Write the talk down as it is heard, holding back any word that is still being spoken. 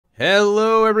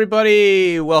Hello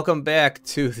everybody! Welcome back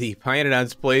to the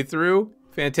pYanodons playthrough.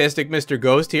 Fantastic Mr.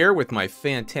 Ghost here with my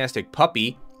fantastic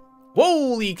puppy.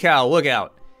 Holy cow, look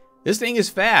out. This thing is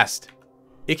fast.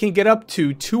 It can get up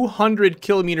to 200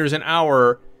 kilometers an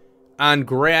hour on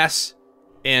grass,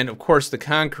 and of course the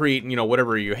concrete,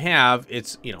 whatever you have,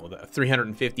 it's, the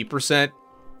 350%.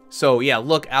 So yeah,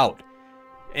 look out.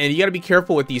 And you gotta be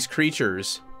careful with these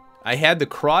creatures. I had the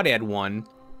crawdad one,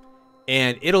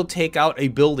 and it'll take out a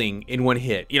building in one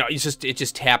hit. It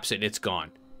just taps it and it's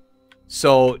gone.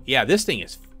 So yeah, this thing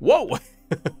is, whoa.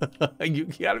 You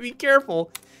gotta be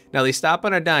careful. Now they stop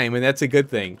on a dime, and that's a good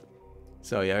thing.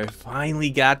 So yeah, I finally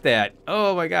got that.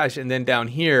 Oh my gosh. And then down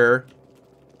here,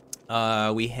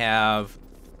 we have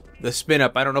the spin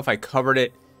up. I don't know if I covered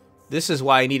it. This is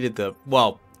why I needed the,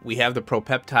 we have the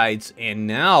propeptides, and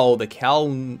now the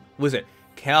calmodulin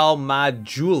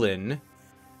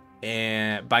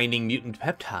and binding mutant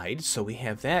peptide. So we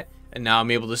have that, and now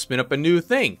I'm able to spin up a new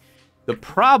thing. The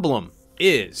problem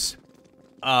is,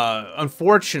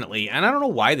 unfortunately, and I don't know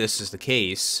why this is the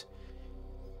case,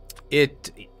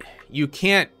 you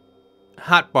can't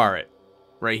hotbar it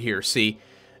right here, see?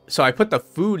 So I put the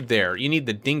food there. You need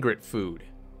the dingret food.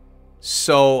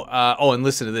 So, oh, and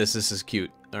listen to this. This is cute.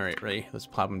 All right, ready? Let's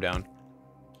plop him down.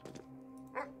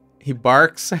 He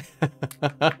barks.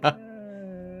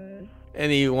 And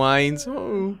he whines.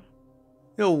 Oh,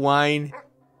 he'll whine.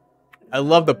 I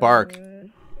love the bark.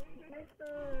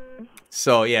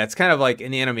 So, yeah, it's kind of like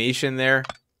an animation there.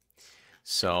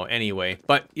 So, anyway.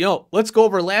 But, let's go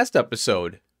over last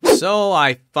episode. So,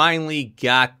 I finally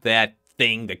got that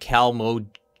thing, the calmodulin,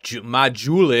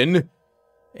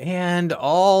 and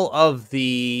all of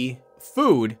the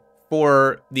food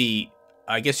for the,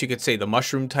 I guess you could say, the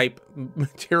mushroom-type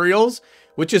materials,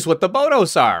 which is what the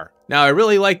Bodos are. Now, I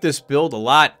really like this build a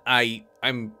lot.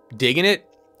 I'm digging it,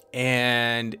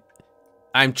 and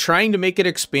I'm trying to make it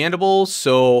expandable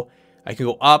so I can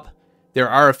go up. There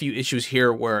are a few issues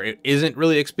here where it isn't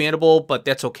really expandable, but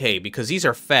that's okay because these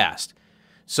are fast.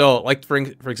 So, like, for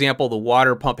example, the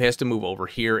water pump has to move over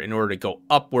here in order to go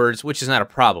upwards, which is not a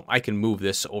problem. I can move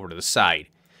this over to the side.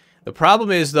 The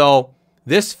problem is, though,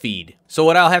 this feed. So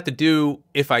what I'll have to do,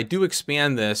 if I do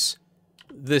expand this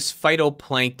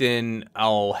phytoplankton,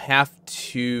 I'll have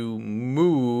to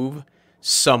move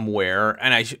somewhere,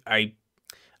 and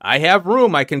I have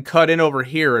room. I can cut in over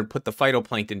here and put the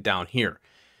phytoplankton down here,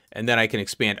 and then I can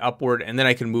expand upward, and then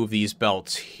I can move these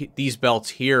belts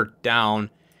here down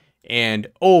and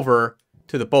over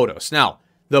to the Bodos. Now,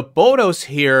 the Bodos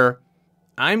here,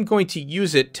 I'm going to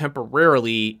use it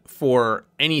temporarily for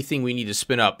anything we need to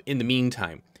spin up in the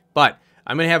meantime. But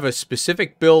I'm going to have a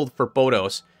specific build for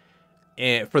Bodos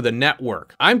for the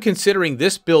network. I'm considering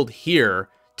this build here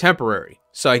temporary,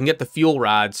 so I can get the fuel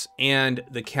rods and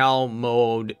the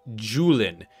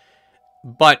calmodulin.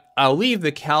 But I'll leave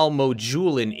the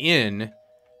calmodulin in,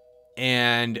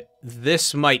 and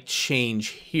this might change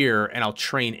here, and I'll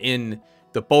train in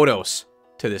the Bodos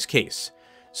to this case.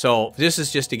 So this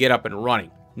is just to get up and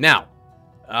running. Now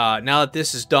that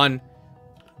this is done,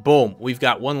 boom, we've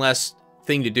got one less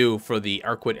thing to do for the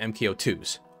Arqad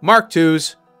MK02s. Mark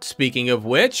IIs, speaking of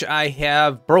which, I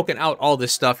have broken out all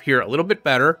this stuff here a little bit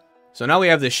better. So now we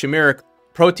have the chimeric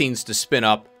proteins to spin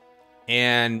up,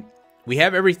 and we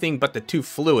have everything but the two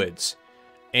fluids.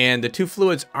 And the two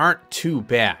fluids aren't too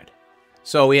bad.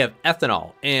 So we have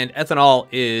ethanol, and ethanol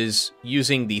is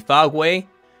using the Fogway.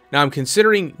 Now I'm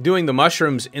considering doing the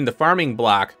mushrooms in the farming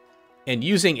block and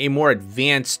using a more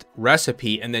advanced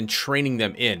recipe and then training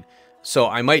them in. So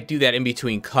I might do that in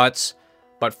between cuts,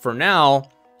 but for now,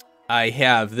 I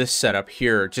have this set up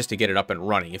here just to get it up and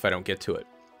running if I don't get to it.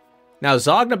 Now,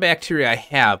 Zognobacteria I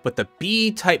have, but the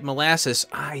B-type molasses,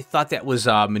 I thought that was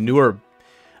manure.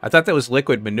 I thought that was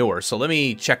liquid manure, so let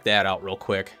me check that out real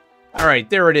quick. All right,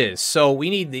 there it is. So we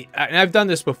need the, and I've done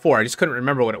this before, I just couldn't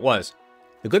remember what it was.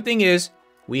 The good thing is,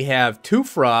 we have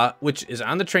Tufra, which is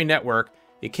on the train network.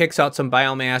 It kicks out some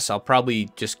biomass. I'll probably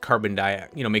just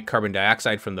make carbon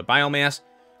dioxide from the biomass.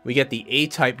 We get the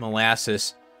A-type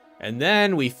molasses, and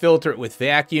then we filter it with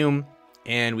vacuum,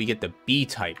 and we get the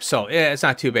B-type. So yeah, it's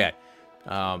not too bad.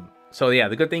 So yeah,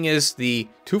 the good thing is the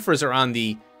Tufras are on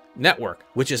the network,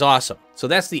 which is awesome. So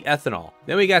that's the ethanol.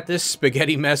 Then we got this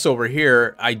spaghetti mess over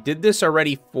here. I did this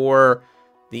already for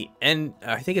the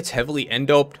I think it's heavily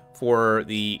end-doped for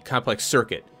the complex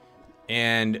circuit.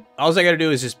 And all I got to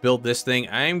do is just build this thing.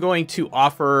 I'm going to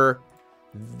offer,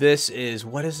 what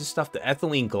is this stuff? The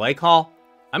ethylene glycol.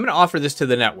 I'm going to offer this to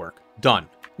the network. Done.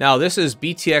 Now this is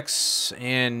BTX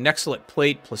and Nexalit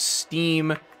plate plus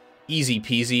steam. Easy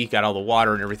peasy. Got all the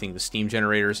water and everything, the steam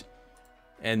generators.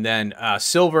 And then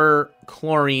silver,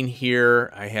 chlorine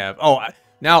here. I have... Oh,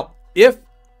 now, if...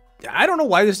 I don't know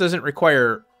why this doesn't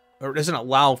require... or doesn't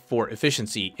allow for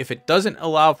efficiency. If it doesn't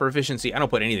allow for efficiency, I don't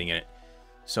put anything in it.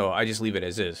 So I just leave it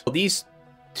as is. These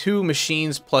two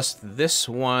machines plus this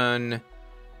one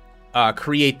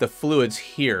create the fluids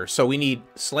here. So we need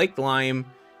slaked lime,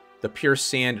 the pure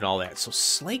sand, and all that. So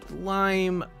slaked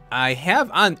lime, I have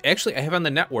on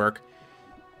the network.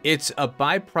 It's a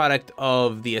byproduct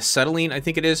of the acetylene, I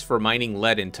think it is, for mining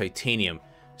lead and titanium.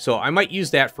 So I might use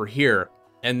that for here,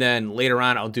 and then later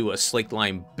on I'll do a slaked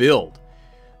lime build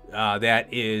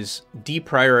that is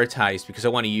deprioritized because I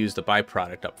want to use the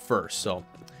byproduct up first. So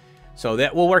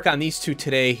that we'll work on these two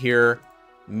today here.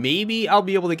 Maybe I'll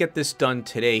be able to get this done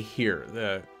today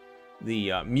here.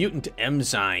 The mutant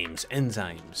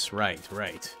enzymes,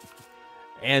 right.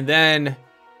 And then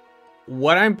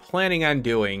what I'm planning on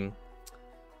doing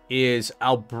is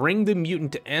I'll bring the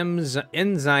mutant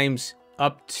enzymes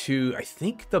up to, I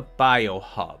think, the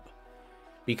biohub.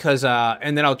 Because,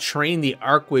 and then I'll train the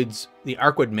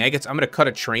Arqad maggots. I'm going to cut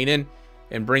a train in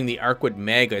and bring the Arqad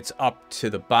maggots up to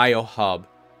the biohub.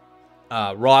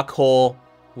 Raw coal,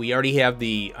 we already have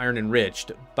the iron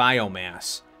enriched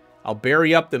biomass. I'll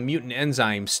bury up the mutant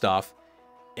enzyme stuff.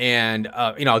 And,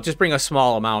 you know, I'll just bring a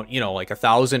small amount, you know, like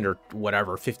 1,000 or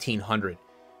whatever, 1,500.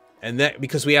 And that,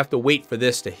 because we have to wait for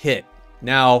this to hit.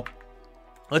 Now,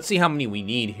 let's see how many we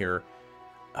need here.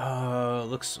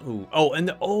 Ooh. Oh,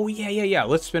 and yeah.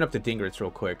 Let's spin up the dingrits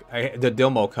real quick. The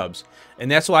Dilmo cubs.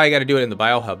 And that's why I got to do it in the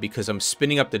biohub, because I'm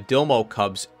spinning up the Dilmo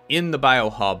cubs in the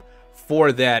biohub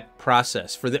for that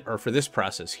process, for this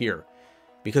process here.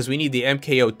 Because we need the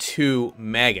MKO2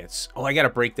 maggots. Oh, I got to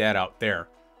break that out there.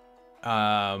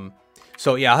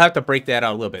 So yeah, I'll have to break that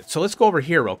out a little bit. So let's go over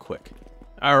here real quick.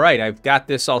 All right, I've got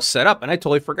this all set up, and I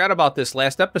totally forgot about this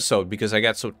last episode because I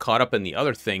got so caught up in the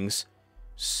other things.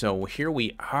 So here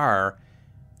we are.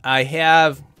 I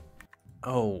have...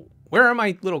 Oh, where are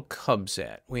my little cubs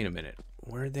at? Wait a minute.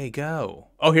 Where'd they go?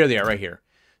 Oh, here they are, right here.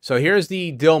 So here's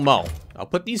the Dilmo. I'll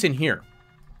put these in here.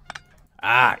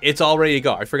 Ah, it's all ready to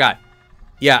go. I forgot.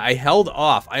 Yeah, I held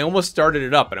off. I almost started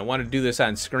it up, and I wanted to do this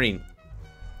on screen.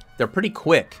 They're pretty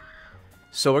quick.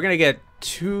 So we're going to get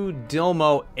 2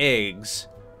 Dilmo eggs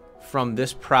from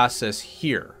this process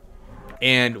here.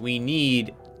 And we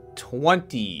need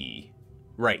 20.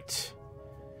 Right.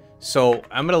 So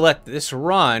I'm going to let this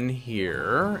run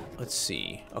here. Let's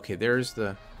see. Okay, there's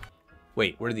the...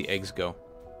 Wait, where did the eggs go?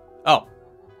 Oh.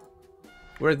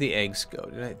 Where did the eggs go?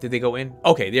 Did they go in?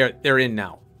 Okay, they're in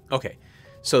now. Okay.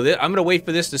 So I'm going to wait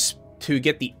for this to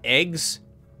get the eggs.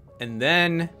 And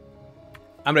then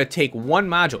I'm going to take one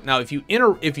module. Now, if you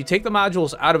take the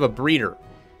modules out of a breeder,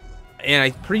 and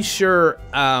I'm pretty sure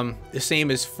the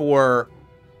same is for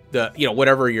the, you know,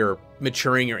 whatever you're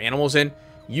maturing your animals in,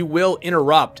 you will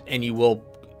interrupt and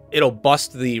it'll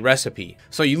bust the recipe.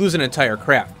 So you lose an entire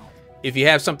craft. If you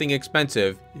have something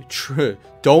expensive,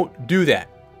 don't do that.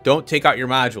 Don't take out your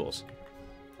modules.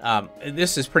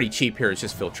 This is pretty cheap here. It's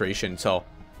just filtration. So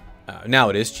now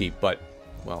it is cheap, but,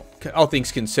 well, all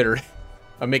things considered,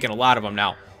 I'm making a lot of them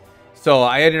now. So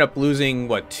I ended up losing,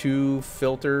 what, 2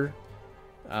 filtration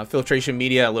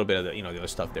media, a little bit of the, you know, the other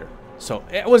stuff there. So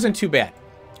it wasn't too bad.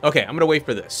 Okay, I'm going to wait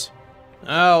for this.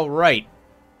 All right.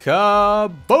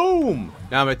 Kaboom!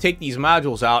 Now I'm going to take these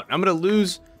modules out. I'm going to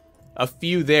lose a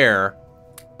few there.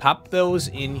 Pop those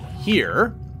in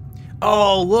here.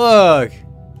 Oh, look.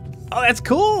 Oh, that's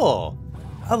cool.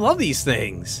 I love these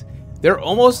things. They're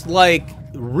almost like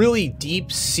really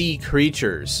deep sea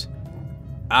creatures.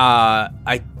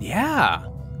 Yeah.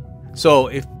 So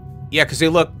yeah, because they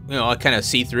look, you know, kind of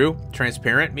see-through,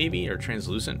 transparent maybe, or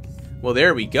translucent. Well,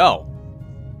 there we go.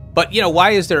 But, you know,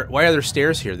 why are there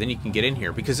stairs here? Then you can get in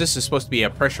here, because this is supposed to be a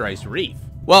pressurized reef.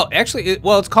 Well, actually,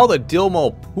 it's called a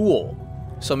Dilmo pool.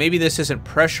 So maybe this isn't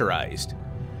pressurized.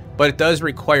 But it does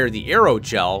require the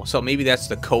aerogel, so maybe that's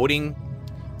the coating.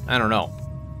 I don't know.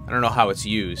 I don't know how it's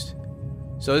used.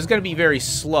 So it's going to be very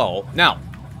slow. Now,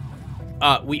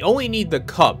 we only need the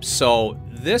cubs. So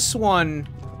this one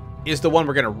is the one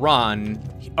we're going to run.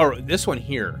 Or this one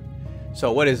here.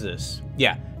 So what is this?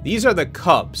 Yeah, these are the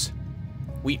cubs.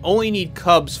 We only need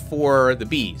cubs for the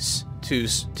bees to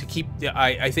keep the,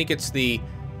 I think it's the,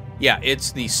 yeah,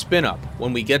 it's the spin up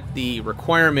when we get the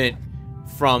requirement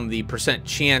from the %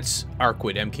 chance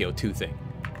Arqad MKO2 thing,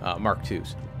 Mark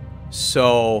IIs.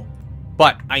 So,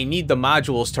 but I need the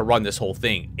modules to run this whole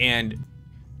thing, and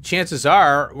chances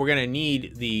are we're gonna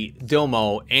need the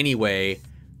Dilmo anyway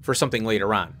for something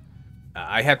later on.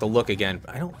 I have to look again.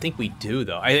 I don't think we do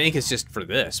though. I think it's just for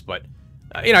this, but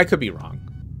you know, I could be wrong.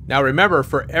 Now remember,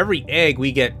 for every egg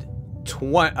we get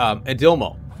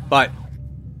Adilmo, but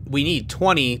we need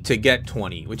 20 to get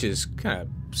 20, which is kind of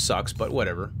sucks, but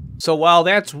whatever. So while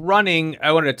that's running,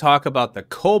 I wanted to talk about the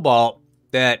cobalt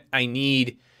that I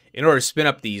need in order to spin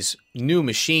up these new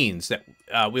machines that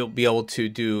we'll be able to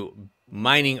do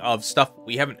mining of stuff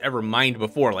we haven't ever mined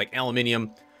before, like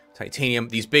aluminium, titanium,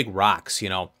 these big rocks, you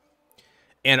know.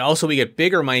 And also we get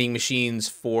bigger mining machines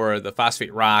for the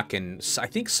phosphate rock and I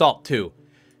think salt too.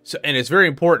 So, and it's very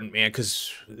important, man,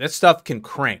 because that stuff can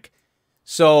crank.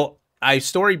 So I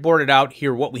storyboarded out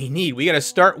here what we need. We got to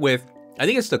start with, I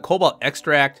think it's the cobalt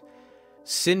extract,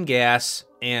 syngas,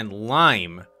 and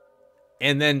lime.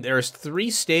 And then there's 3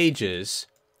 stages.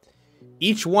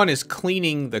 Each one is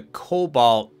cleaning the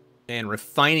cobalt and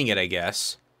refining it, I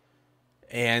guess.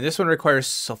 And this one requires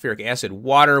sulfuric acid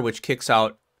water, which kicks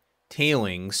out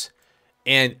tailings.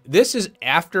 And this is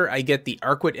after I get the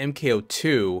Arqad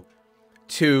MKO2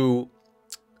 to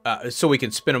so we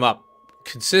can spin them up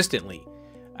consistently.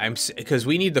 Because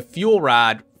we need the fuel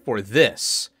rod for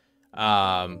this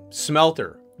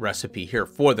smelter recipe here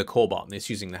for the cobalt, and it's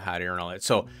using the hot air and all that.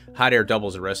 So hot air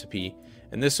doubles the recipe,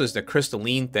 and this was the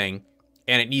crystalline thing,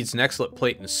 and it needs an excellent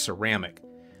plate and ceramic.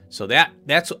 So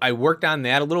that's I worked on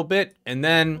that a little bit, and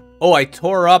then I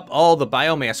tore up all the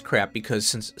biomass crap because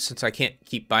since I can't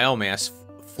keep biomass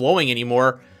flowing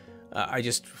anymore, I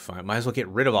might as well get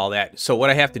rid of all that. So what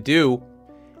I have to do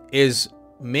is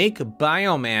make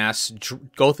biomass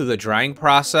go through the drying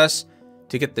process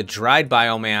to get the dried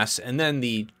biomass, and then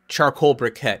the charcoal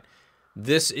briquette.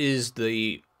 This is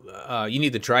the you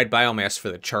need the dried biomass for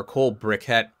the charcoal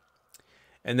briquette,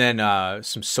 and then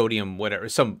some sodium, whatever,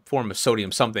 some form of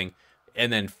sodium something,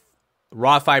 and then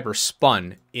raw fiber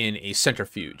spun in a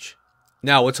centrifuge.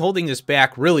 Now, what's holding this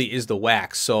back really is the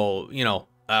wax. So you know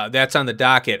that's on the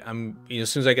docket. As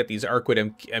soon as I get these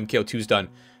Arqad MKO2s done,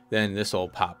 then this will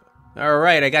pop. All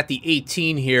right, I got the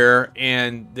 18 here,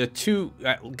 and the 2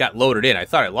 got loaded in. I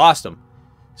thought I lost them.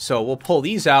 So we'll pull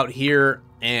these out here,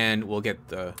 and we'll get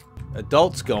the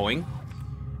adults going.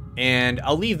 And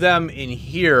I'll leave them in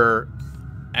here,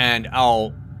 and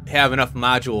I'll have enough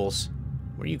modules.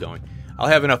 Where are you going? I'll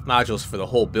have enough modules for the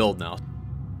whole build now.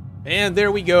 And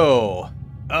there we go.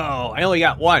 Oh, I only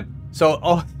got 1.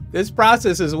 So, this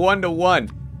process is 1-to-1.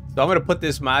 So I'm going to put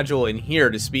this module in here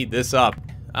to speed this up.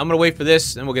 I'm going to wait for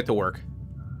this, and we'll get to work.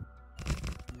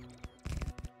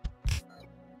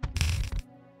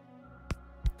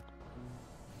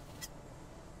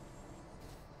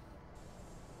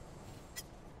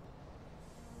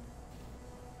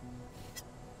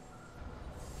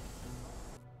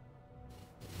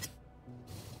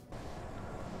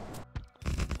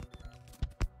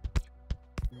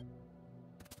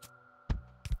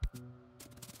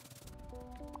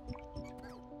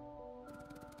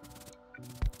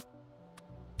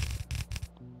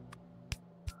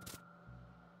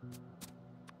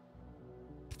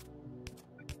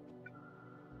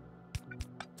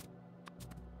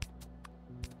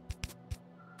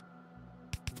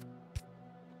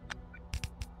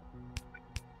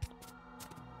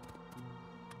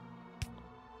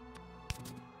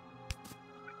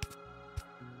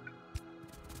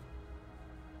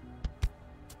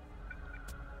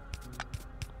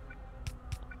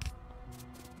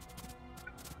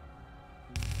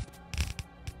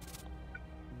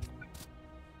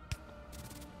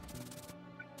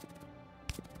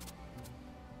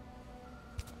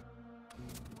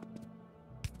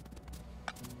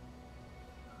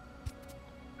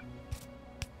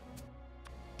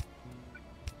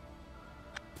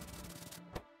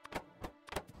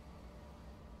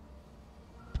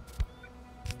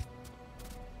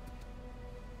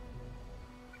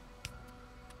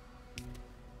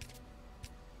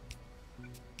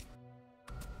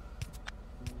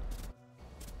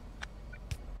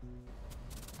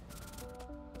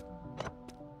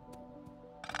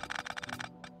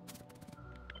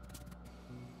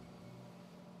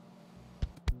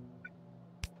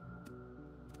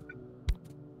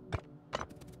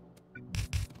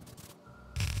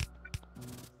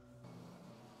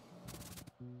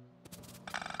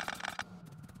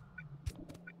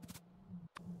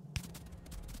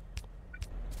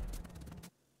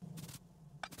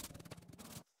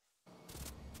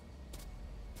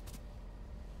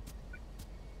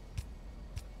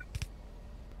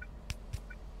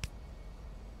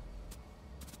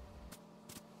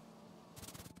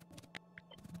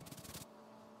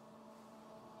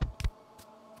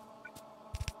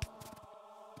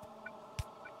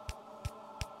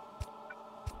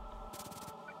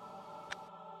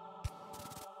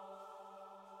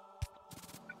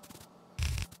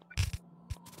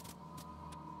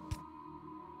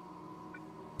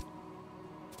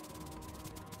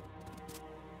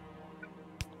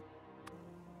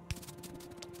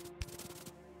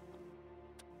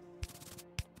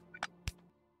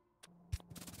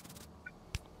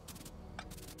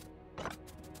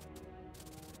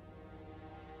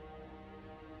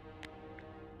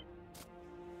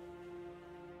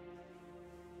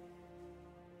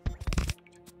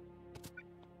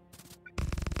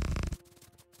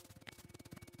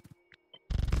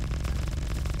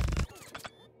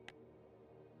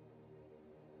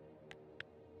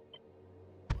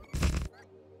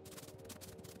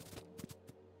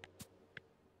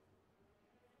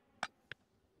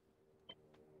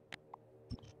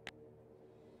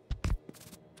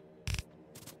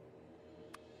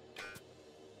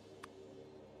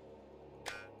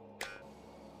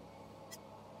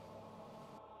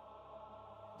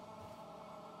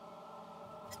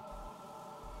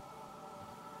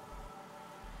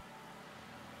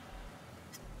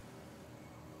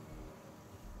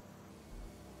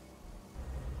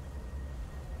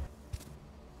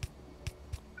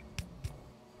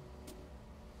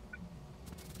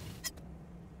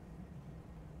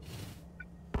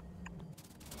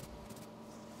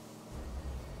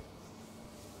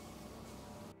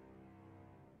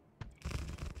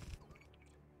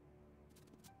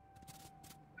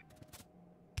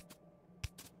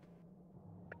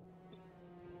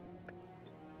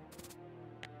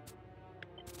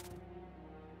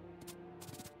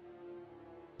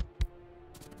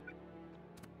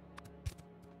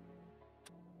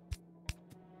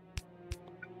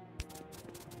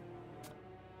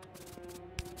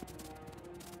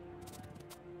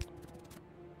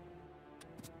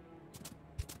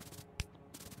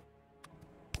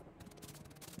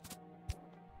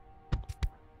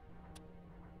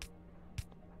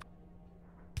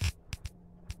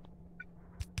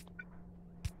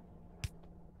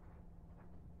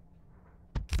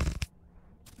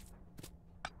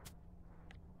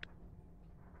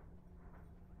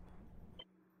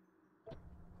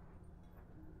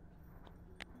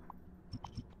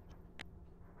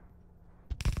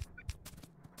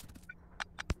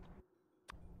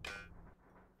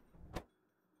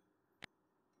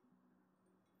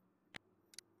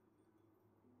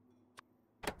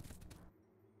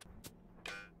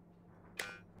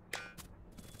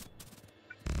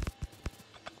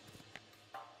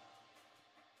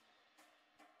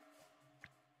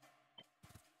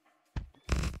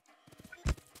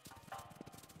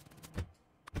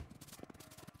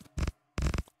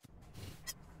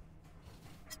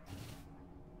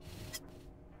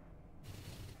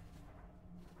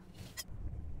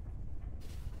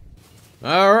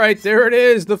 All right, there it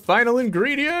is, the final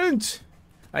ingredient.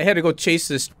 I had to go chase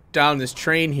this down this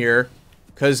train here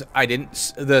because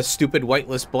the stupid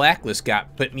whitelist blacklist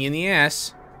bit me in the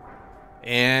ass,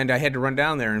 and I had to run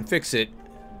down there and fix it.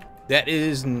 That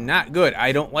is not good.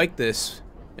 I don't like this.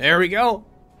 There we go.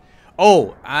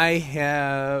 Oh, I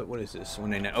have, what is this?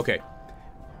 199. Okay.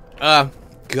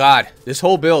 God, this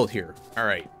whole build here. All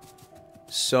right.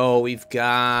 So we've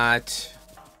got,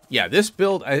 yeah, this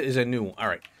build is a new one. All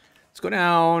right. Let's go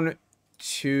down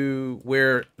to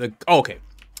where the, oh, okay.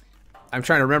 I'm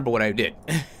trying to remember what I did.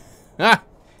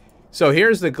 So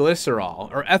here's the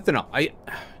glycerol or ethanol.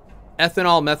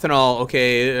 Ethanol, methanol.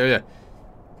 Okay.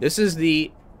 This is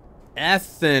the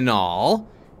ethanol.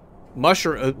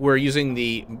 Mushroom. We're using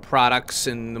the products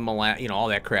and the you know, all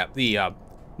that crap. The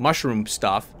mushroom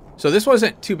stuff. So this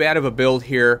wasn't too bad of a build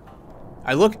here.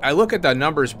 I look at the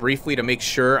numbers briefly to make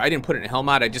sure. I didn't put it in hell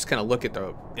mod. I just kind of look at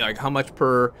the, like, how much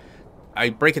per. I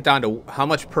break it down to how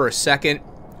much per second.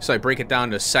 So I break it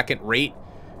down to second rate,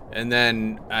 and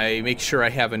then I make sure I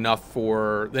have enough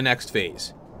for the next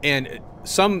phase. And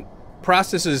some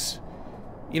processes,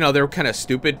 you know, they're kind of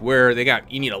stupid where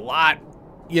you need a lot,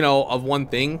 you know, of one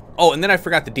thing. Oh, and then I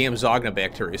forgot the damn Zogna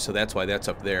bacteria, so that's why that's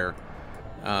up there.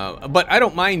 But I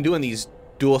don't mind doing these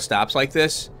dual stops like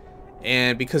this,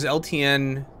 and because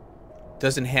LTN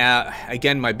doesn't have,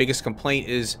 again, my biggest complaint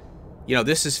is, you know,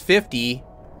 this is 50.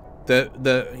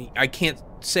 I can't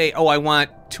say, oh, I want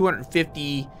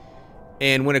 250,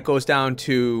 and when it goes down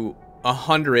to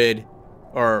 100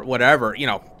 or whatever, you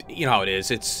know how it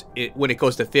is. When it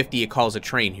goes to 50, it calls a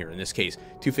train here. In this case,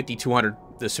 250, 200.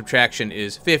 The subtraction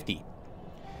is 50.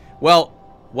 Well,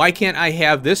 why can't I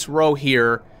have this row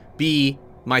here be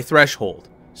my threshold?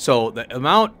 So the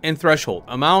amount and threshold,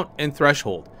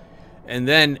 and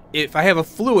then if I have a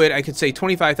fluid, I could say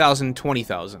 25,000,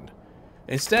 20,000.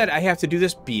 Instead, I have to do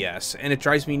this BS, and it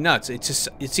drives me nuts. It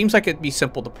seems like it'd be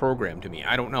simple to program to me.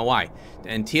 I don't know why.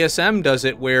 And TSM does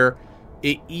it where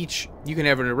you can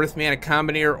have an arithmetic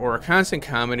combinator or a constant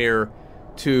combinator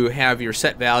to have your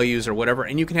set values or whatever,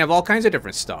 and you can have all kinds of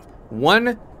different stuff.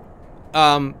 One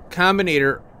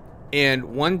combinator and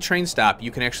one train stop,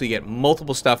 you can actually get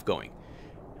multiple stuff going.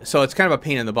 So it's kind of a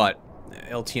pain in the butt,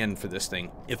 LTN, for this thing.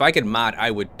 If I could mod,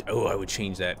 I would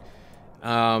change that.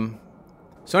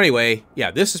 So anyway, yeah,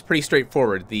 this is pretty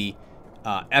straightforward, the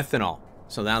ethanol.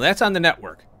 So now that's on the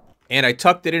network. And I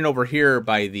tucked it in over here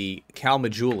by the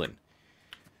Calmodulin.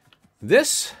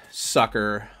 This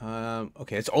sucker,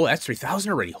 okay, that's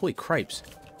 3,000 already. Holy cripes.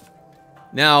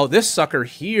 Now, this sucker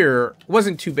here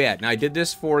wasn't too bad. Now, I did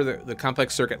this for the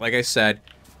complex circuit, like I said.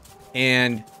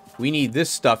 And we need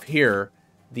this stuff here,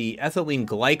 the ethylene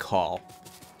glycol.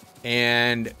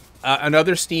 And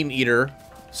another steam eater.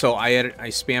 So I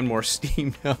spam more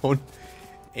steam down.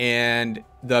 And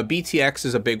the BTX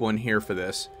is a big one here for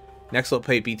this. Next, let's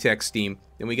play BTX steam.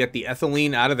 Then we get the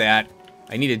ethylene out of that.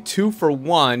 I needed 2 for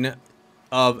 1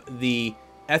 of the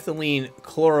ethylene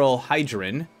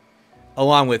chlorohydrin,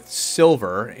 along with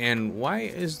silver. And why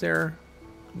is there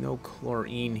no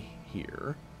chlorine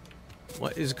here?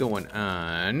 What is going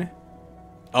on?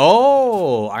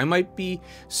 Oh, I might need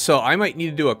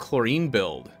to do a chlorine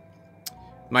build.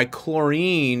 My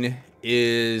chlorine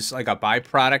is like a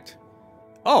byproduct.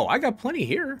 Oh, I got plenty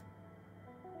here.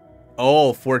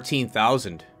 Oh,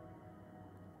 14,000.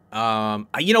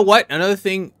 You know what? Another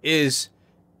thing is,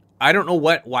 I don't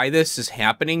know why this is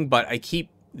happening, but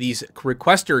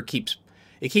requester keeps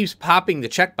popping the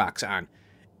checkbox on.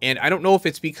 And I don't know if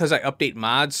it's because I update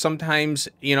mods sometimes,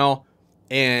 you know,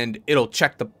 and it'll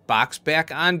check the box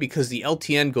back on because the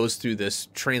LTN goes through this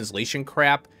translation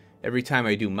crap every time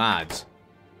I do mods.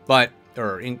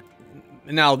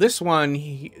 Now this one,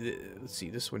 let's see,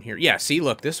 this one here. Yeah, see,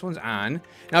 look, this one's on.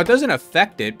 Now it doesn't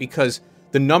affect it because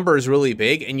the number is really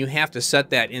big and you have to set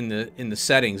that in the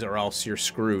settings or else you're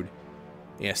screwed.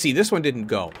 Yeah, see, this one didn't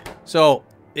go. So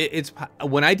it's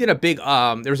when I did a big,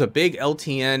 there was a big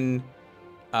LTN,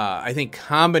 I think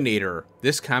combinator,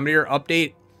 this combinator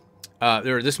update,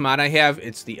 this mod I have,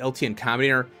 it's the LTN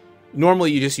combinator.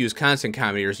 Normally you just use constant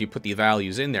combinators, you put the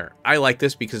values in there. I like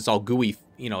this because it's all GUI,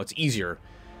 you know, it's easier.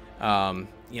 You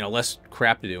know, less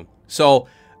crap to do. So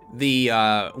when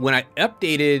I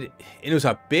updated, it was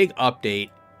a big update,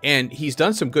 and he's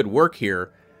done some good work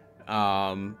here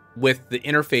with the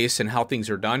interface and how things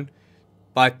are done.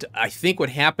 But I think what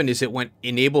happened is it went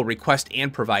enable, request,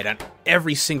 and provide on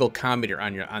every single combinator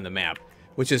on the map,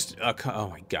 which is oh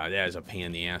my god, that is a pain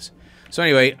in the ass. So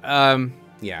anyway,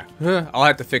 yeah, I'll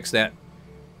have to fix that.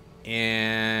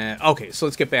 And okay, so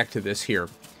let's get back to this here.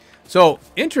 So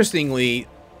interestingly,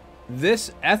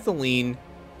 this ethylene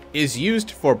is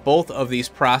used for both of these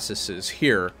processes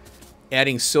here.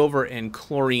 Adding silver and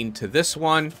chlorine to this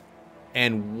one,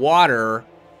 and water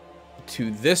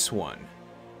to this one.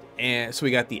 And so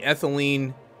we got the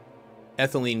ethylene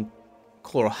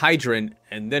chlorohydrin,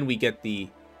 and then we get the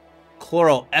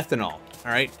chloroethanol, all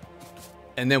right?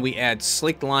 And then we add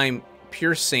slaked lime,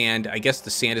 pure sand. I guess the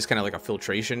sand is kind of like a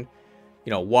filtration.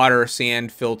 You know, water,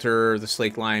 sand, filter, the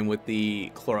slaked lime with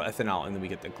the chloroethanol, and then we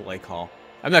get the glycol.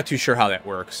 I'm not too sure how that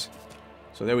works.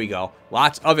 So there we go.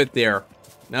 Lots of it there.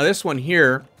 Now this one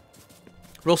here,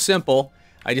 real simple.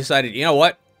 I decided, you know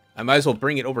what? I might as well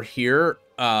bring it over here.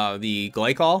 The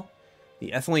glycol,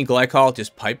 the ethylene glycol,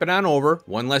 just pipe it on over.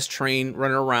 One less train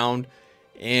running around.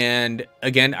 And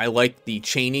again, I like the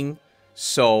chaining.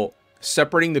 So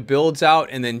separating the builds out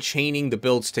and then chaining the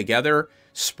builds together.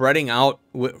 Spreading out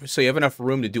so you have enough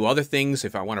room to do other things.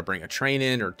 If I want to bring a train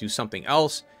in or do something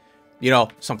else, you know,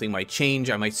 something might change.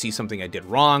 I might see something I did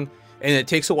wrong. And it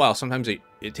takes a while. Sometimes it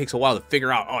takes a while to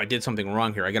figure out, oh, I did something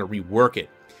wrong here. I got to rework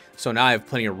it. So now I have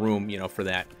plenty of room, you know, for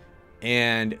that.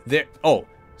 And there, oh,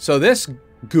 so this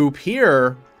goop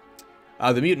here,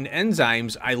 the mutant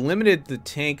enzymes, I limited the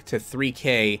tank to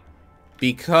 3K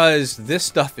because this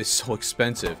stuff is so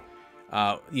expensive.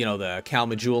 You know, the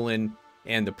calmodulin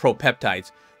and the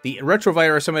propeptides. The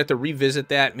retrovirus, I'm going to have to revisit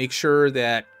that, make sure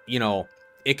that, you know,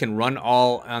 it can run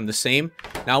all on the same.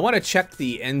 Now, I want to check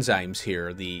the enzymes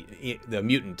here, the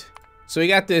mutant. So we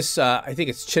got this, I think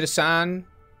it's chitosan,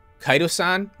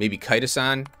 maybe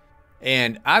chitosan.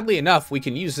 And oddly enough, we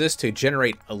can use this to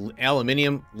generate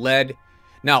aluminium, lead.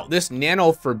 Now, this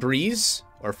nanofibris,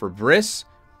 or fibris,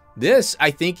 this, I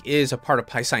think, is a part of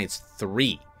PyScience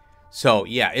 3. So,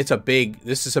 yeah,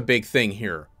 this is a big thing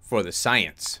here for the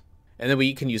science. And then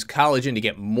we can use collagen to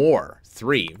get more.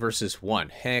 3 versus 1.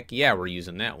 Heck yeah, we're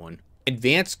using that one.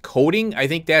 Advanced coding, I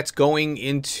think that's going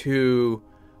into...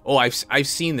 Oh, I've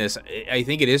seen this. I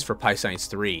think it is for PyScience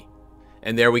 3.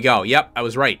 And there we go. Yep, I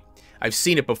was right. I've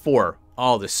seen it before.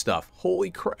 All this stuff. Holy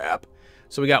crap.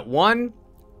 So we got 1,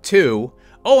 2.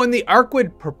 Oh, and the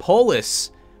Arqad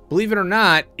propolis, believe it or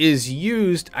not, is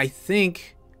used, I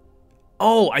think...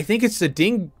 Oh, I think it's the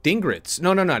dingrits.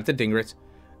 No, not the dingrits.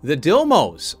 The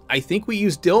Dilmos. I think we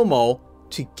use Dilmo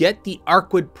to get the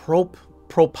Arqad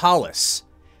propolis.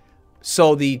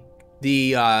 So the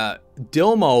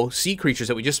Dilmo sea creatures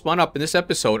that we just spun up in this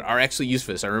episode are actually used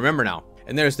for this. I remember now.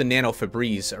 And there's the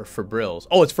nanofibris, or fibrils.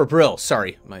 Oh, it's fibrils.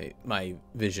 Sorry, my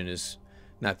vision is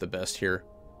not the best here.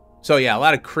 So yeah, a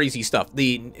lot of crazy stuff.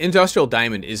 The industrial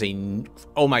diamond is a...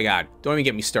 Oh my god. Don't even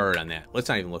get me started on that. Let's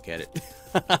not even look at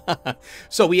it.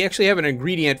 So we actually have an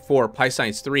ingredient for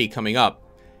PyScience 3 coming up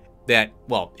that,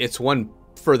 well, it's one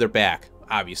further back,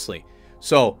 obviously.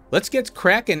 So let's get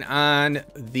cracking on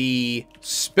the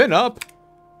spin up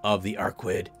of the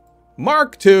Arqad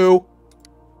Mark II.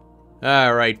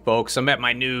 All right, folks, I'm at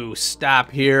my new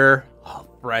stop here, all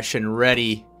fresh and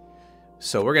ready.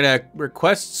 So we're gonna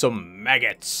request some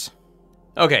maggots.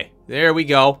 Okay, there we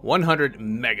go, 100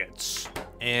 maggots.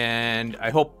 And I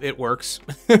hope it works.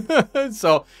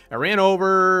 So I ran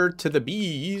over to the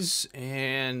bees,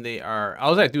 and they are...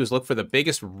 All I do is look for the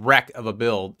biggest wreck of a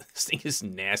build. This thing is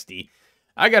nasty.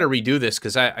 I got to redo this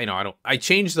because I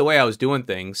changed the way I was doing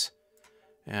things.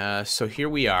 So here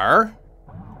we are,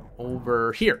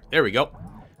 over here. There we go.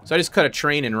 So I just cut a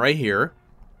train in right here,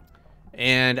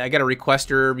 and I got a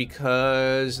requester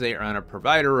because they are on a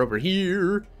provider over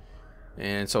here,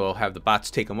 and so I'll have the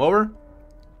bots take them over.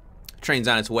 Train's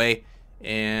on its way,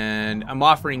 and I'm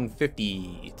offering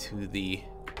 50 to the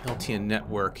LTN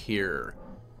network here.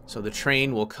 So the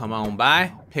train will come on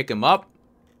by, pick him up.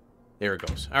 There it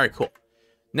goes. All right, cool.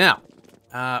 Now,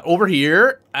 over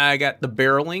here, I got the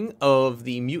barreling of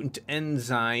the mutant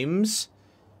enzymes,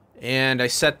 and I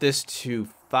set this to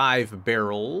 5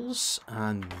 barrels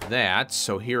on that.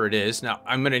 So here it is. Now,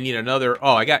 I'm going to need another...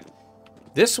 Oh, I got...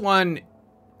 This one,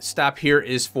 stop here,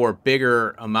 is for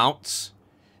bigger amounts.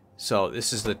 So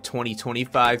this is the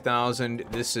 25,000.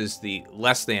 This is the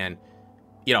less than,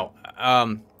 you know,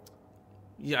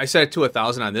 yeah, I set it to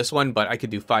 1,000 on this one, but I could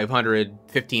do 500,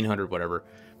 1,500, whatever.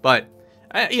 But,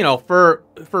 you know, for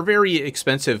very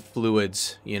expensive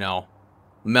fluids, you know,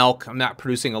 milk, I'm not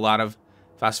producing a lot of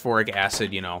phosphoric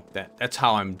acid, you know, that's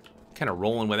how I'm kind of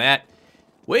rolling with that.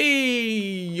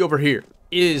 Way over here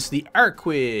is the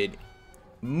Arqad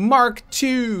Mark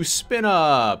II spin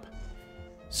up.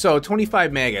 So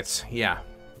 25 maggots, yeah,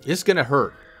 it's gonna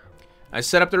hurt. I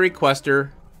set up the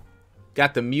requester,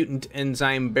 got the mutant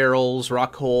enzyme barrels,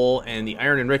 rock hole, and the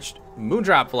iron enriched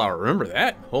moondrop flower. Remember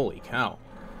that? Holy cow.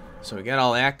 So we got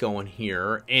all that going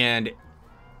here, and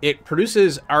it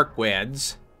produces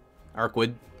Arqad,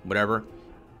 whatever,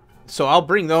 So I'll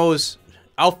bring those,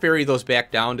 I'll ferry those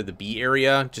back down to the B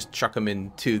area, just chuck them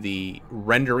into the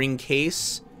rendering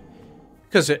case,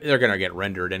 because they're going to get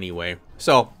rendered anyway.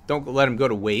 So don't let them go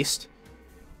to waste.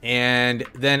 And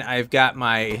then I've got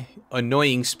my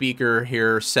annoying speaker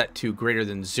here set to greater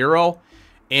than 0.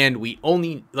 And we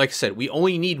only, like I said, we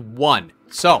only need 1.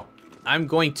 So I'm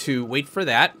going to wait for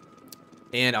that.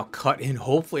 And I'll cut in.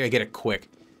 Hopefully I get it quick.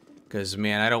 Because,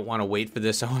 man, I don't want to wait for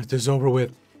this. I want this over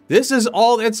with. This is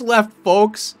all that's left,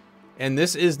 folks. And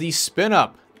this is the spin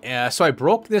up. So I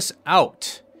broke this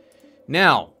out.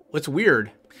 Now, what's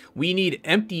weird, we need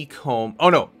empty comb. Oh,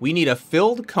 no. We need a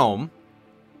filled comb.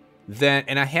 Then,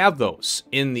 and I have those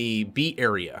in the B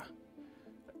area.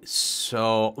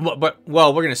 So,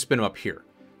 well, we're going to spin them up here.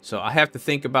 So I have to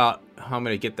think about how I'm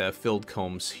going to get the filled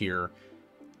combs here.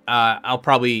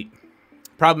 Problem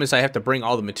is I have to bring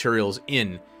all the materials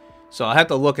in. So I'll have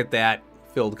to look at that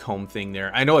filled comb thing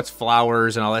there. I know it's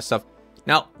flowers and all that stuff.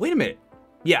 Now, wait a minute.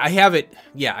 Yeah, I have it.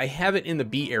 Yeah, I have it in the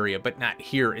B area, but not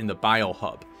here in the bio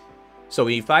hub. So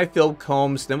we need 5 filled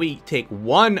combs. Then we take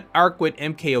 1 Arqad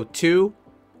MK02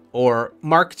 or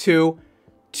Mark II,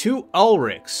 2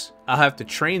 Ulrichs. I'll have to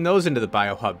train those into the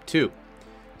bio hub too.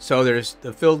 So there's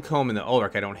the filled comb and the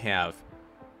Ulrich I don't have.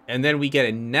 And then we get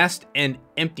a nest and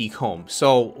empty comb.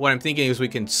 So what I'm thinking is we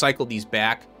can cycle these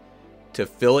back to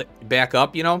fill it back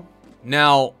up, you know?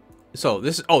 Now, so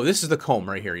this is the comb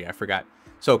right here. Yeah, I forgot.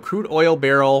 So crude oil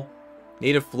barrel,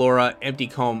 native flora, empty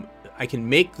comb. I can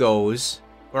make those,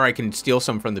 or I can steal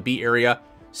some from the B area.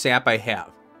 Sap I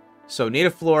have. So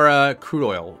native flora, crude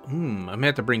oil. I'm gonna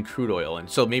have to bring crude oil in.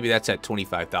 So maybe that's at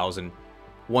 25,000.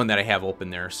 One that I have open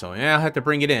there. So yeah, I'll have to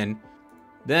bring it in.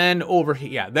 Then over here,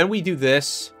 yeah, then we do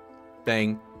this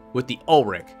thing with the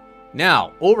Ulrich.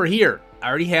 Now, over here, I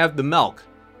already have the milk.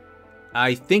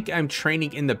 I think I'm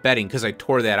training in the bedding because I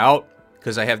tore that out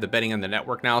because I have the bedding on the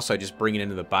network now. So I just bring it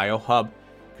into the bio hub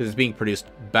because it's being produced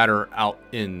better out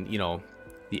in, you know,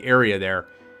 the area there.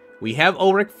 We have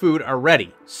Ulrich food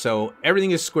already. So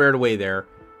everything is squared away there.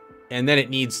 And then it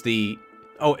needs the...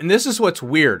 Oh, and this is what's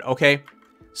weird, okay?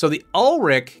 So the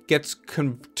Ulrich gets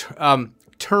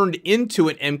turned into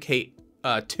an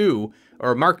MK2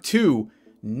 or Mark II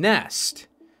nest.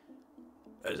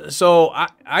 So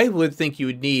I would think you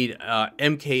would need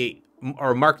MK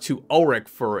or Mark II Ulrich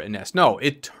for a nest. No,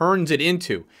 it turns it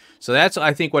into. So that's,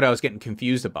 I think, what I was getting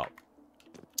confused about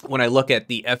when I look at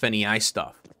the FNEI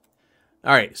stuff.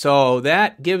 All right, so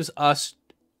that gives us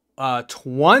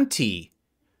 20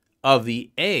 of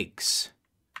the eggs,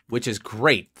 which is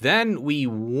great. Then we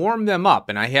warm them up,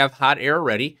 and I have hot air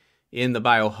ready in the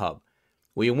bio hub.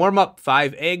 We warm up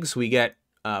 5 eggs. We get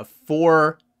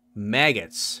 4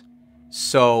 maggots.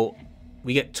 So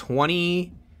we get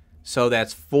 20. So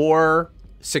that's 4,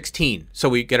 16. So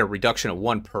we get a reduction of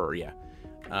 1 per, yeah.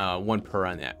 1 per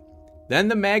on that. Then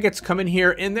the maggots come in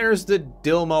here, and there's the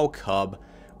Dilmo cub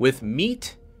with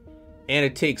meat. And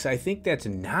it takes, I think that's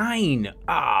 9.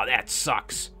 Ah, that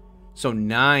sucks. So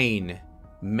 9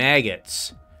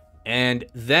 maggots. And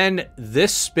then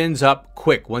this spins up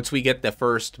quick once we get the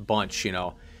first bunch, you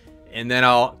know. And then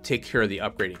I'll take care of the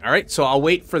upgrading. All right, so I'll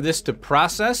wait for this to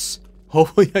process.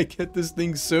 Hopefully I get this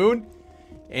thing soon.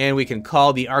 And we can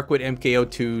call the Arqad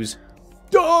MK02s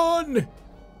done.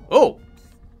 Oh,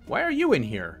 why are you in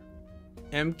here?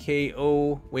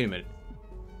 MKO, wait a minute.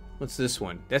 What's this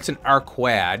one? That's an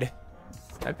Arqad. Did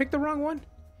I pick the wrong one?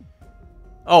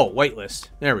 Oh, whitelist.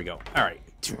 There we go. All right.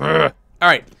 All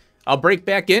right. I'll break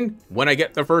back in when I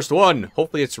get the first one.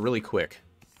 Hopefully it's really quick.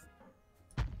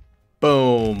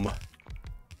 Boom.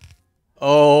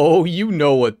 Oh, you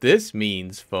know what this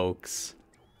means, folks.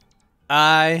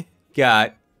 I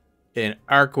got an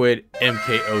Arqad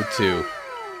MK02.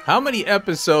 How many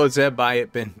episodes have I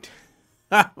been...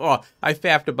 well, I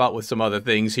faffed about with some other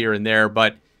things here and there,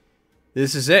 but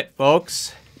this is it,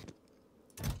 folks.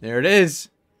 There it is.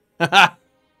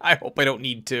 I hope I don't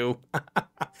need 2.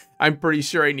 I'm pretty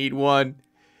sure I need 1.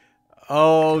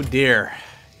 Oh, dear.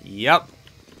 Yep.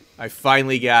 I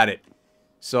finally got it.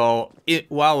 So,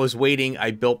 while I was waiting,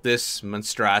 I built this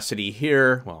monstrosity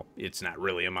here. Well, it's not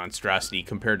really a monstrosity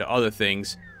compared to other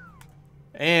things.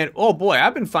 And, oh boy,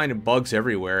 I've been finding bugs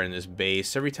everywhere in this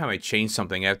base. Every time I change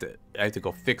something, I have to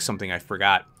go fix something I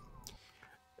forgot.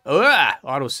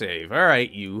 Autosave. All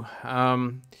right, you.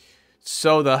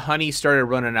 So the honey started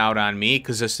running out on me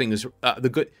because this thing is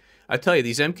I tell you,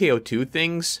 these MK02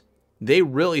 things, they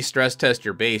really stress test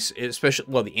your base, especially,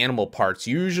 well, the animal parts.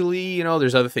 Usually, you know,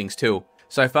 there's other things too.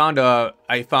 So I found out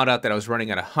that I was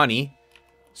running out of honey.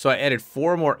 So I added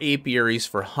 4 more apiaries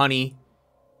for honey.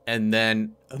 And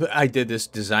then I did this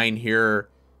design here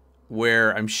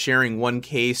where I'm sharing one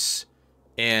case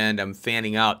and I'm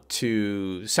fanning out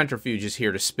to centrifuges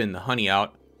here to spin the honey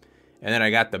out. And then I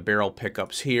got the barrel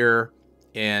pickups here,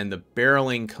 and the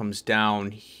barreling comes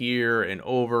down here and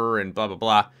over and blah blah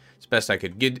blah. It's best I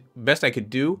could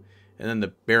do. And then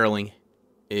the barreling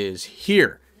is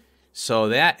here. So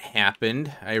that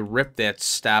happened. I ripped that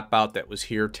stop out that was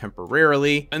here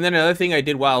temporarily. And then another thing I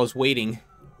did while I was waiting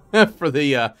for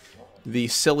the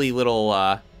silly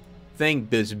little thing,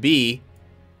 this bee,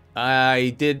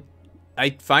 I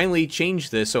finally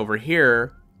changed this over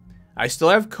here. I still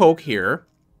have Coke here,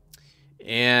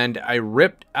 and I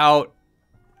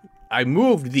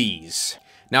moved these.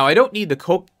 Now I don't need the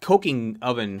coking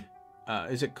oven.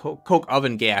 Is it Coke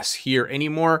oven gas here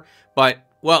anymore? But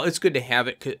well, it's good to have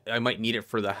it. 'Cause I might need it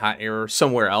for the hot air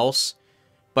somewhere else.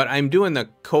 But I'm doing the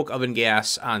Coke oven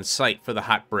gas on site for the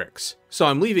hot bricks. So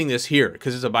I'm leaving this here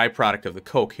because it's a byproduct of the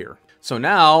Coke here. So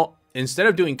now, instead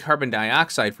of doing carbon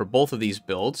dioxide for both of these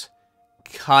builds,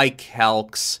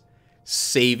 KaiCalc's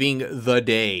saving the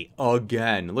day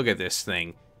again. Look at this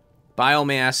thing.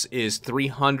 Biomass is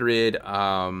 300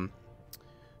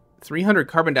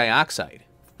 carbon dioxide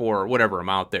for whatever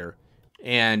amount there.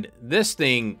 And this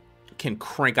thing can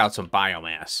crank out some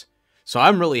biomass. So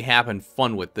I'm really having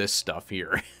fun with this stuff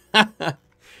here.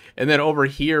 And then over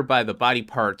here by the body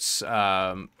parts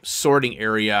sorting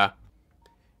area,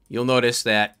 you'll notice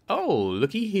that, oh,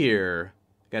 looky here.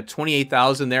 Got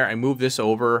 28,000 there. I moved this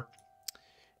over.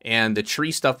 And the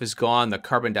tree stuff is gone. The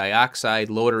carbon dioxide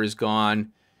loader is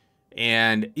gone.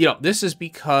 And, you know, this is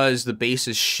because the base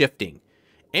is shifting.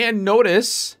 And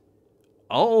notice,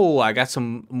 oh, I got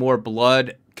some more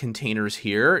blood containers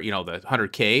here. You know, the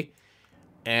 100K.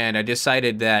 And I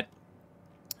decided that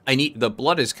the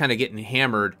blood is kind of getting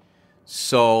hammered.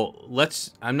 So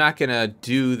I'm not going to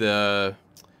do the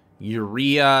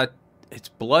urea. It's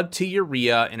blood to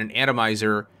urea in an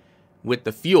atomizer with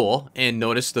the fuel. And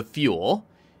notice the fuel.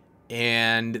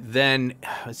 And then,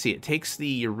 let's see, it takes the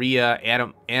urea,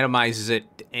 atomizes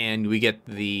it, and we get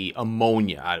the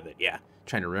ammonia out of it. Yeah,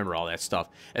 trying to remember all that stuff.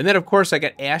 And then, of course, I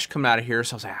got ash coming out of here.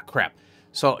 So I was like, ah, crap.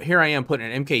 So here I am putting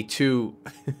an MK2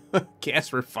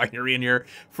 gas refinery in here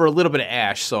for a little bit of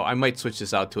ash. So I might switch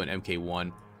this out to an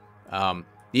MK1.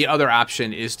 The other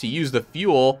option is to use the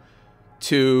fuel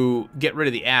to get rid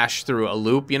of the ash through a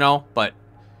loop, you know. But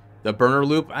the burner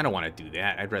loop, I don't want to do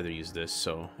that. I'd rather use this.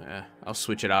 So I'll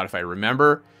switch it out if I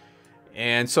remember.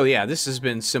 And so, yeah, this has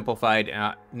been simplified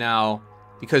now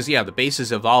because, yeah, the base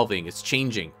is evolving. It's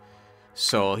changing.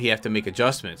 So you have to make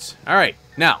adjustments. All right,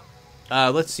 now.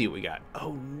 Let's see what we got.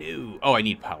 Oh, no. Oh, I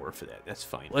need power for that. That's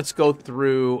fine. Let's go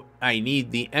through. I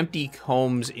need the empty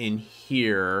combs in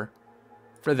here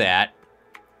for that.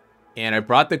 And I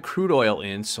brought the crude oil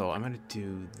in, so I'm going to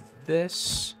do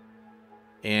this.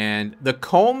 And the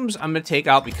combs I'm going to take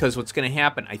out because what's going to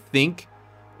happen, I think,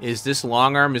 is this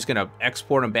long arm is going to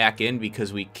export them back in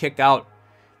because we kick out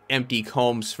empty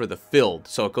combs for the filled.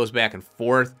 So it goes back and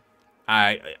forth.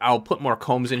 I'll put more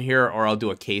combs in here, or I'll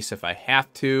do a case if I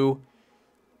have to.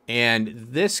 And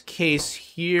this case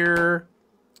here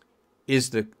is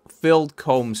the filled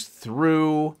combs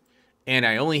through, and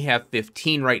I only have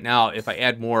 15 right now. If I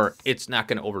add more, it's not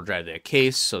going to overdrive that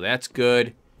case, so that's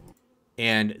good.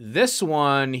 And this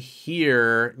one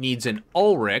here needs an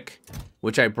Ulrich,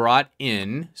 which I brought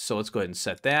in, so let's go ahead and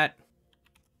set that.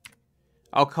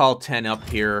 I'll call 10 up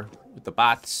here with the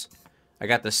bots. I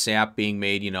got the sap being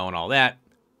made, you know, and all that.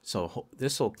 So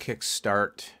this will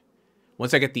kickstart.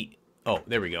 Once I get the... Oh,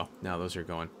 there we go. Now those are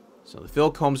going. So the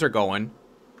filled combs are going.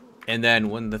 And then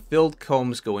when the filled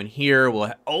combs go in here,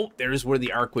 we'll... Oh, there's where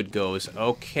the Arqad goes.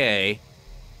 Okay.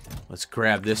 Let's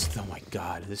grab this. Oh, my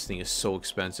God. This thing is so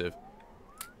expensive.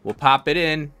 We'll pop it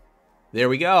in. There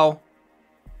we go.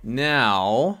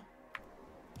 Now,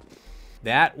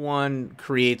 that one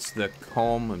creates the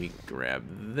comb. Let me grab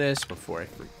this before I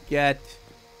forget.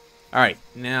 All right.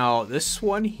 Now, this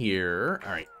one here.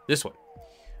 All right. This one.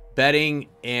 Bedding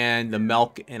and the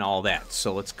milk and all that.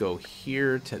 So let's go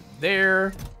here to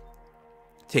there.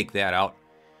 Take that out.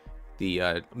 The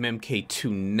MK2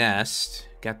 nest.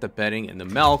 Got the bedding and the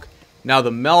milk. Now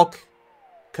the milk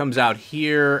comes out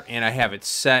here and I have it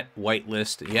set.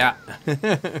 Whitelist. Yeah.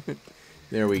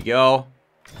 There we go.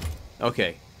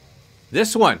 Okay.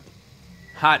 This one.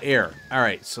 Hot air. All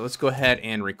right. So let's go ahead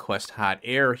and request hot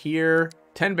air here.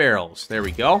 10 barrels. There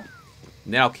we go.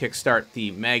 Now kickstart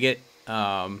the maggot.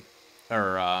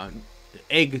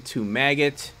 Egg to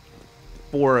maggot.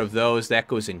 4 of those. That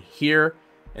goes in here.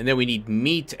 And then we need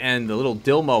meat and the little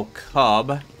Dilmo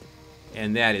cub.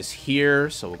 And that is here.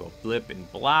 So we'll go blip and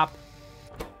blop.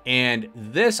 And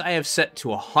this I have set to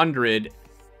 100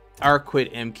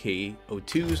 Arqad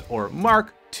MK02s or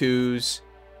Mark IIs.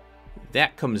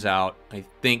 that comes out, I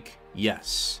think,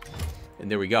 yes. And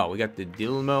there we go. We got the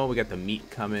Dilmo. We got the meat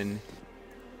coming.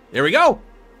 There we go.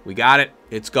 We got it.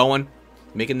 It's going.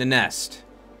 Making the nest.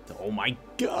 Oh my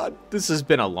god. This has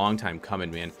been a long time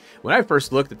coming, man. When I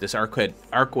first looked at this Arqad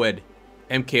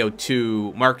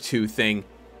MK02 Mark II thing,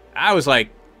 I was like,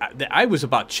 I was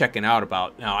about checking out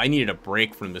about, now I needed a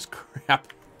break from this crap.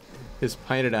 This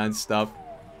pYanodon stuff.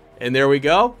 And there we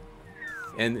go.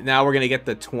 And now we're going to get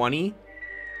the 20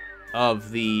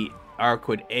 of the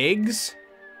Arqad eggs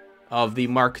of the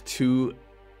Mark II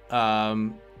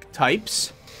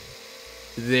types.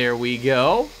 There we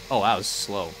go. Oh, that was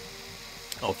slow.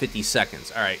 Oh, 50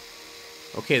 seconds. All right.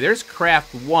 Okay, there's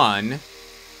craft 1.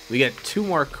 We get 2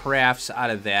 more crafts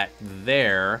out of that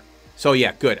there. So,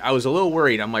 yeah, good. I was a little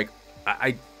worried. I'm like,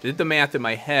 I did the math in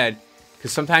my head,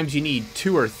 because sometimes you need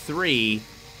 2 or 3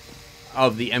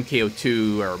 of the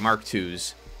MK02 or Mark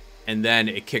IIs, and then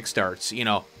it kickstarts, you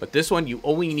know. But this one, you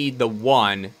only need the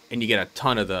 1, and you get a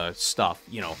ton of the stuff,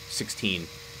 you know, 16.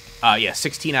 Yeah,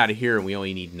 16 out of here, and we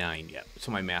only need 9. Yeah,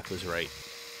 so my math was right.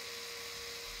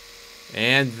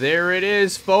 And there it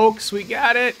is, folks. We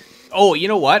got it. Oh, you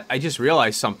know what? I just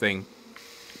realized something.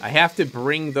 I have to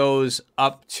bring those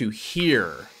up to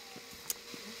here.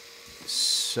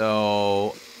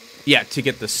 So, yeah, to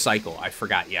get the cycle. I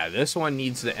forgot. Yeah, this one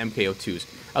needs the MK02s.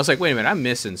 I was like, wait a minute, I'm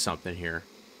missing something here.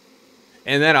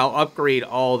 And then I'll upgrade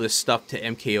all this stuff to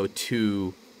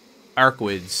MK02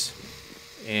 Arqads.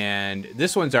 And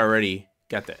this one's already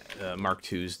got the Mark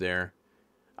IIs there.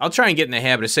 I'll try and get in the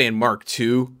habit of saying Mark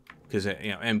II, because,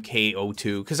 you know,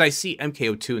 MK02, because I see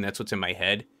MK02 and that's what's in my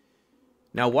head.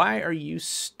 Now, why are you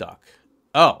stuck?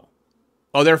 Oh.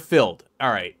 Oh, they're filled. All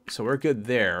right, so we're good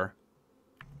there.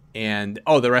 And,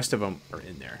 oh, the rest of them are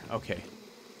in there. Okay.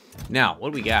 Now,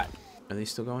 what do we got? Are they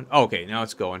still going? Oh, okay, now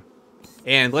it's going.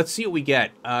 And let's see what we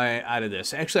get out of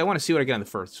this. Actually, I want to see what I get on the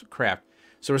first craft.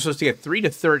 So we're supposed to get 3 to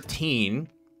 13.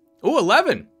 Oh,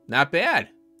 11. Not bad.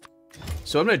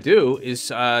 So what I'm going to do is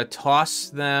toss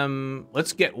them.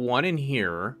 Let's get 1 in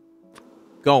here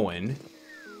going.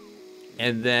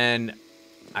 And then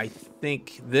I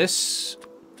think this,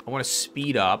 I want to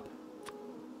speed up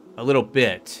a little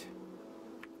bit.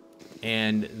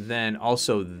 And then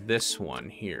also this one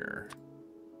here.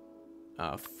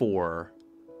 4.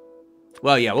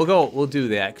 Well, yeah, we'll do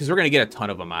that, because we're going to get a ton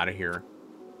of them out of here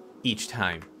each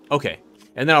time. Okay.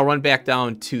 And then I'll run back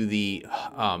down to the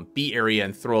B area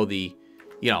and throw the,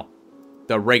 you know,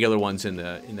 the regular ones in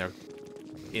the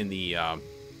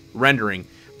rendering.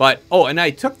 But, oh, and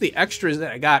I took the extras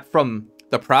that I got from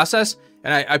the process,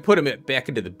 and I put them back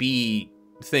into the B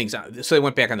things, so they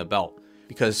went back on the belt.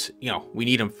 Because, you know, we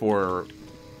need them for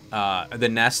the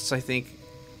nests, I think.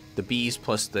 The bees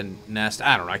plus the nest.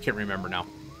 I don't know. I can't remember now.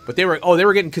 But they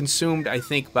were getting consumed, I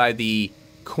think, by the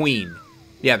queen.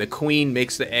 Yeah, the queen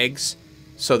makes the eggs.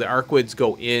 So the Arqads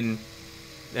go in.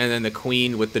 And then the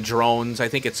queen with the drones. I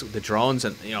think it's the drones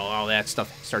and, you know, all that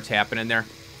stuff starts happening there.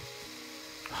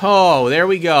 Oh, there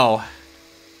we go.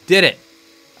 Did it.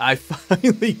 I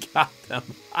finally got them.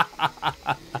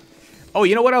 Oh,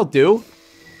 you know what I'll do?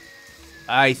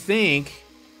 I think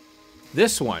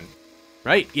this one,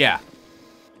 right? Yeah.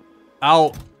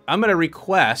 I'm going to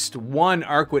request 1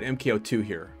 Arqad MK02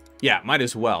 here. Yeah, might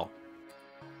as well.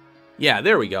 Yeah,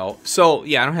 there we go. So,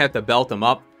 yeah, I don't have to belt them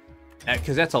up,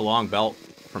 because that's a long belt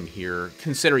from here,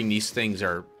 considering these things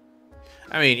are,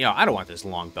 I mean, you know, I don't want this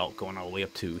long belt going all the way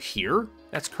up to here.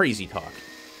 That's crazy talk.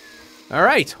 All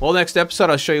right. Well, next episode,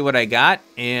 I'll show you what I got,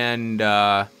 and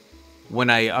when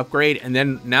I upgrade, and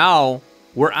then now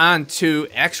we're on to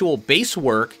actual base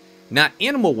work, not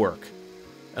animal work.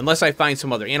 Unless I find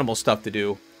some other animal stuff to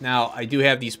do. Now, I do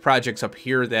have these projects up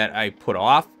here that I put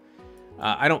off.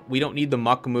 We don't need the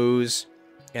muckmoos,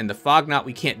 and the fog knot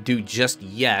we can't do just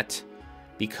yet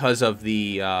because of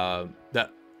the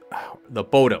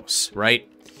Bodos, right?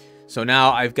 So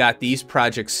now I've got these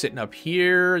projects sitting up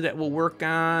here that we'll work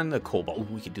on. The cobalt.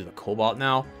 Ooh, we can do the cobalt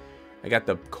now. I got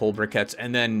the coal briquettes,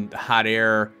 and then the hot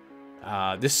air.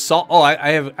 This salt. Oh,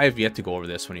 I have yet to go over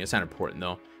this one. It's not important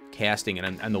though. Casting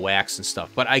and the wax and stuff.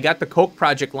 But I got the coke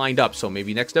project lined up, so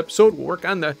maybe next episode we'll work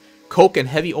on the coke and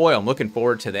heavy oil. I'm looking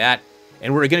forward to that.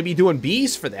 And we're going to be doing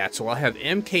bees for that, so I'll have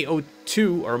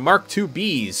MK02 or Mark II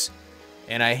bees.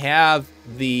 And I have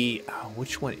the,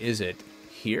 which one is it?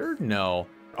 Here? No.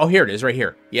 Oh, here it is, right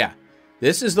here. Yeah.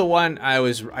 This is the one I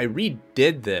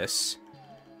redid this,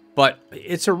 but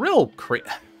it's a real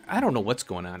I don't know what's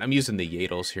going on. I'm using the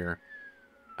Yadles here.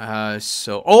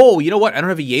 Oh, you know what? I don't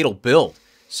have a Yadle build.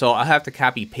 So I'll have to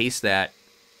copy paste that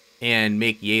and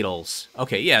make Yadles.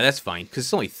 Okay, yeah, that's fine, because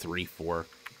it's only 3, 4.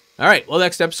 All right, well,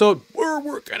 next episode, we're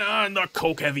working on the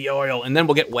coke heavy oil. And then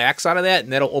we'll get wax out of that,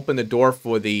 and that'll open the door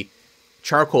for the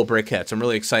charcoal briquettes. I'm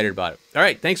really excited about it. All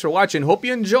right, thanks for watching. Hope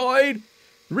you enjoyed.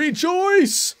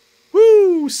 Rejoice.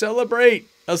 Woo, celebrate.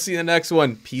 I'll see you in the next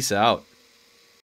one. Peace out.